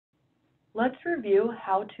Let's review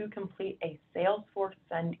how to complete a Salesforce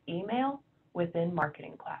send email within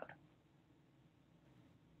Marketing Cloud.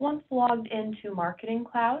 Once logged into Marketing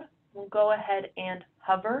Cloud, we'll go ahead and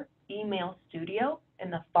hover Email Studio in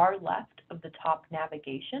the far left of the top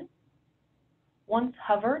navigation. Once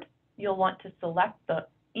hovered, you'll want to select the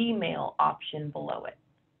Email option below it.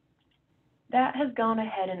 That has gone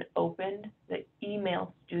ahead and opened the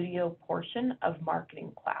Email Studio portion of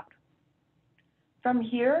Marketing Cloud. From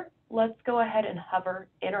here, let's go ahead and hover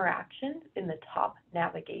Interactions in the top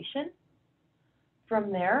navigation.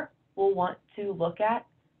 From there, we'll want to look at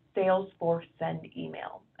Salesforce Send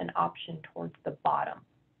Email, an option towards the bottom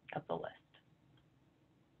of the list.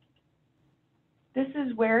 This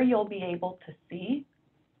is where you'll be able to see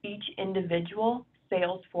each individual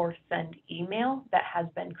Salesforce Send email that has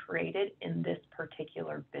been created in this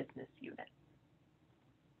particular business unit.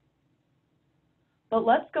 But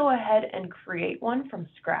let's go ahead and create one from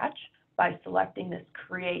scratch by selecting this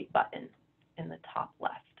Create button in the top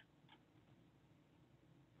left.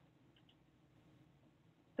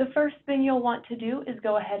 The first thing you'll want to do is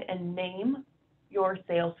go ahead and name your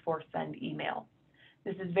Salesforce Send email.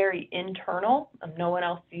 This is very internal. No one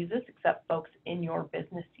else sees this except folks in your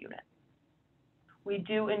business unit. We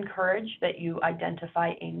do encourage that you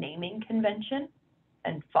identify a naming convention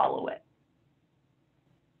and follow it.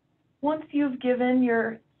 Once you've given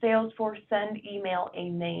your Salesforce Send email a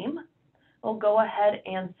name, we'll go ahead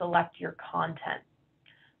and select your content.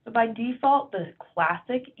 So by default, the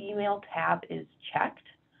classic email tab is checked.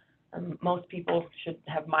 Most people should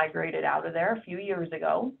have migrated out of there a few years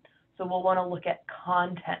ago. So we'll want to look at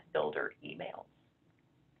Content Builder emails.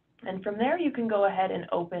 And from there, you can go ahead and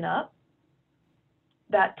open up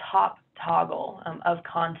that top toggle of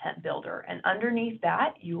Content Builder. And underneath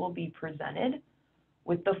that, you will be presented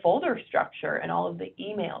with the folder structure and all of the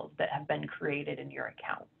emails that have been created in your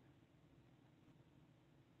account.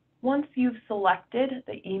 Once you've selected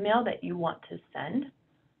the email that you want to send,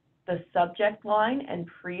 the subject line and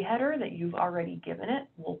pre-header that you've already given it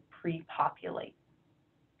will pre-populate.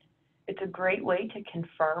 It's a great way to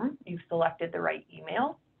confirm you've selected the right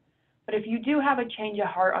email. But if you do have a change of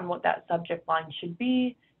heart on what that subject line should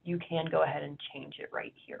be, you can go ahead and change it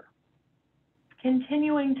right here.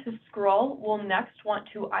 Continuing to scroll, we'll next want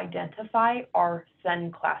to identify our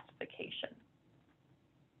send classification.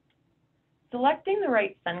 Selecting the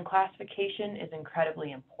right send classification is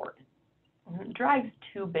incredibly important. It drives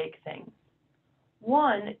two big things.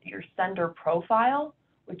 One, your sender profile,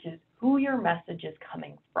 which is who your message is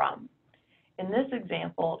coming from. In this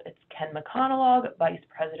example, it's Ken McConaughey, Vice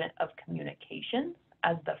President of Communications,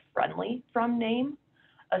 as the friendly from name,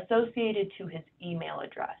 associated to his email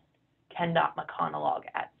address,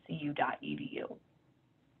 ken.mcconnellag@cu.edu.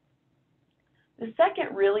 The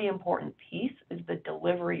second really important piece is the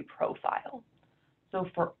delivery profile. So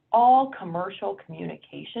for all commercial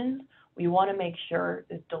communications, we want to make sure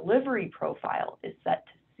the delivery profile is set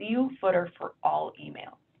to CU footer for all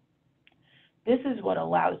emails. This is what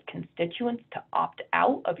allows constituents to opt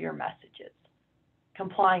out of your messages,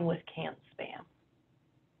 complying with canned spam.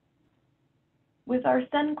 With our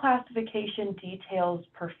send classification details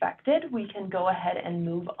perfected, we can go ahead and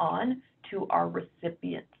move on to our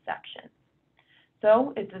recipient section.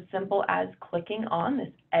 So it's as simple as clicking on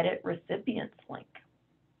this Edit Recipients link.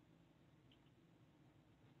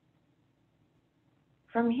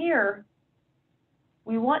 From here,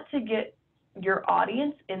 we want to get your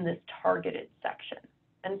audience in this targeted section.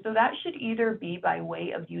 And so that should either be by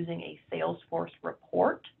way of using a Salesforce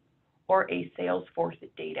report or a Salesforce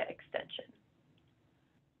data extension.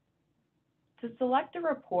 To select a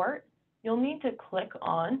report, you'll need to click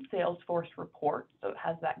on Salesforce report, so it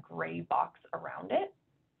has that gray box around it,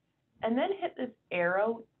 and then hit this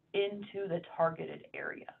arrow into the targeted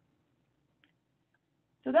area.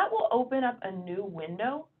 So that will open up a new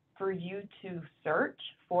window for you to search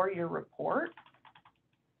for your report.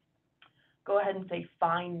 Go ahead and say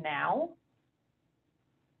Find Now.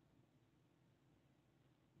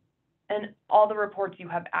 And all the reports you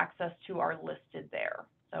have access to are listed there.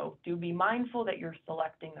 So do be mindful that you're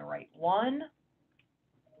selecting the right one.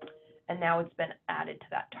 And now it's been added to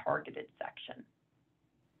that targeted section.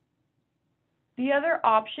 The other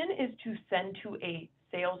option is to send to a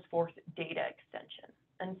Salesforce data extension.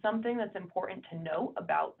 And something that's important to note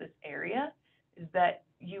about this area is that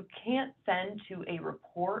you can't send to a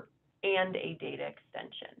report and a data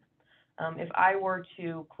extension. If I were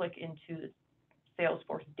to click into the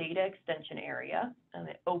Salesforce data extension area, and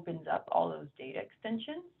it opens up all those data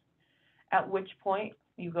extensions, at which point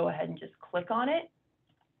you go ahead and just click on it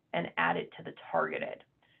and add it to the targeted.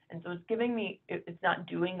 And so it's giving me, it's not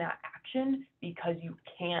doing that action because you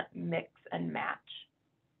can't mix can match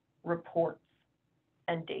reports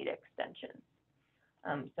and data extensions.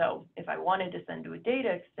 So if I wanted to send to a data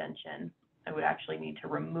extension, I would actually need to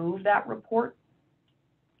remove that report,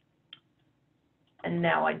 and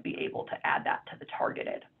now I'd be able to add that to the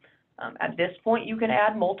targeted. At this point, you can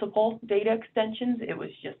add multiple data extensions. It was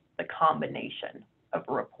just the combination of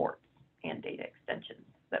reports and data extensions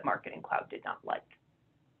that Marketing Cloud did not like.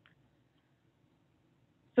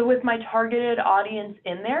 So with my targeted audience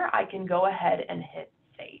in there, I can go ahead and hit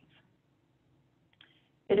save.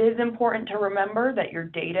 It is important to remember that your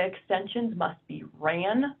data extensions must be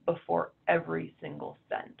ran before every single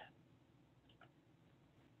send.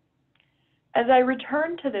 As I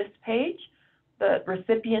return to this page, the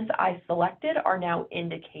recipients I selected are now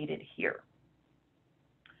indicated here.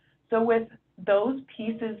 So with those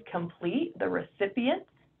pieces complete, the recipients,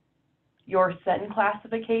 your send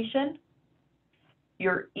classification,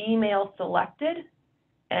 your email selected,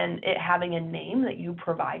 and it having a name that you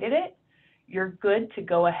provided it, you're good to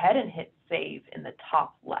go ahead and hit save in the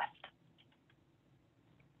top left.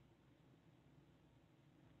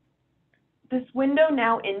 This window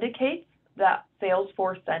now indicates that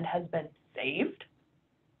Salesforce Send has been saved,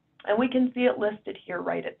 and we can see it listed here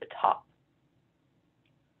right at the top.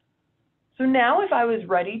 So now if I was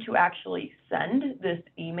ready to actually send this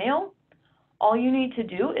email, all you need to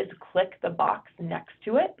do is click the box next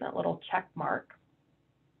to it, that little check mark,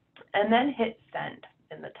 and then hit send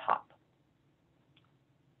in the top.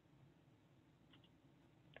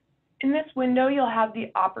 In this window, you'll have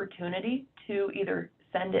the opportunity to either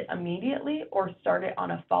send it immediately or start it on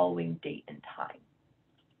a following date and time.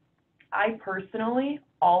 I personally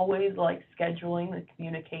always like scheduling the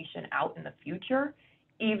communication out in the future,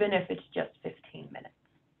 even if it's just 15 minutes.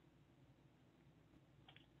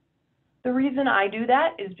 The reason I do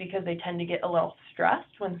that is because I tend to get a little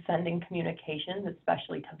stressed when sending communications,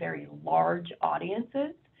 especially to very large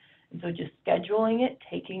audiences. And so just scheduling it,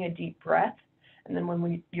 taking a deep breath, and then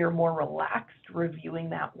when you're more relaxed reviewing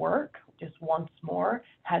that work just once more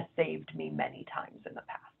has saved me many times in the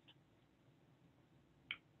past.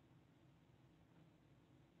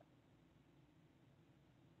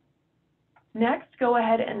 Next, go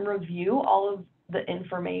ahead and review all of the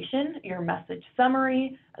information, your message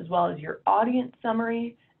summary, as well as your audience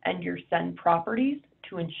summary and your send properties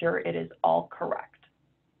to ensure it is all correct.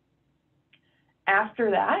 After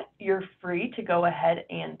that, you're free to go ahead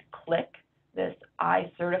and click this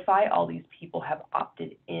I certify all these people have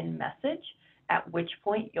opted in message, at which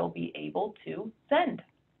point you'll be able to send.